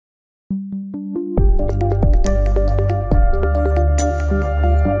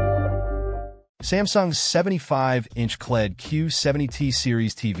Samsung's 75-inch QLED Q70T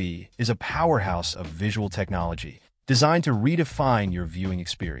series TV is a powerhouse of visual technology designed to redefine your viewing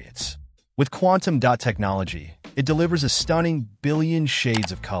experience. With quantum dot technology, it delivers a stunning billion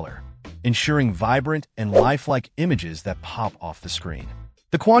shades of color, ensuring vibrant and lifelike images that pop off the screen.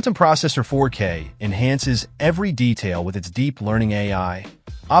 The Quantum Processor 4K enhances every detail with its deep learning AI,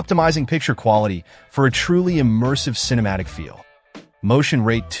 optimizing picture quality for a truly immersive cinematic feel. Motion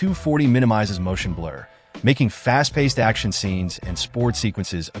Rate 240 minimizes motion blur, making fast-paced action scenes and sport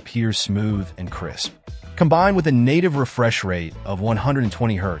sequences appear smooth and crisp. Combined with a native refresh rate of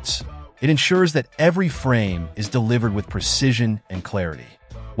 120 Hz, it ensures that every frame is delivered with precision and clarity.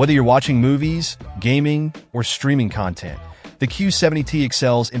 Whether you're watching movies, gaming, or streaming content, the Q70T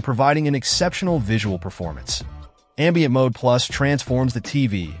excels in providing an exceptional visual performance. Ambient Mode Plus transforms the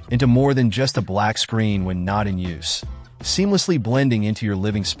TV into more than just a black screen when not in use, seamlessly blending into your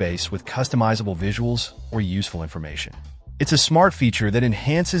living space with customizable visuals or useful information. It's a smart feature that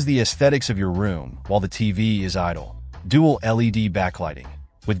enhances the aesthetics of your room while the TV is idle. Dual LED backlighting,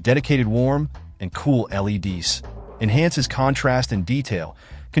 with dedicated warm and cool LEDs, enhances contrast and detail,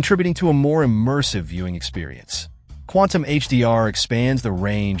 contributing to a more immersive viewing experience. Quantum HDR expands the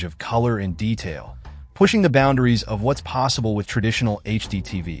range of color and detail, pushing the boundaries of what's possible with traditional HD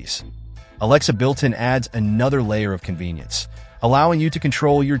TVs. Alexa built-in adds another layer of convenience, allowing you to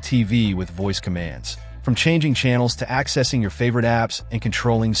control your TV with voice commands, from changing channels to accessing your favorite apps and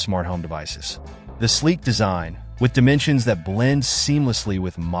controlling smart home devices. The sleek design, with dimensions that blend seamlessly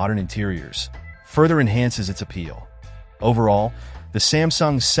with modern interiors, further enhances its appeal. Overall, the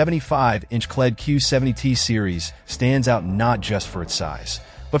Samsung 75-inch QLED Q70T series stands out not just for its size,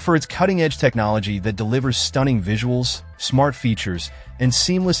 but for its cutting-edge technology that delivers stunning visuals, smart features, and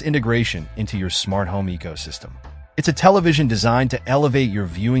seamless integration into your smart home ecosystem. It's a television designed to elevate your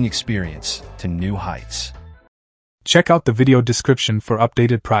viewing experience to new heights. Check out the video description for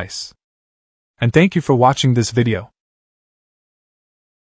updated price. And thank you for watching this video.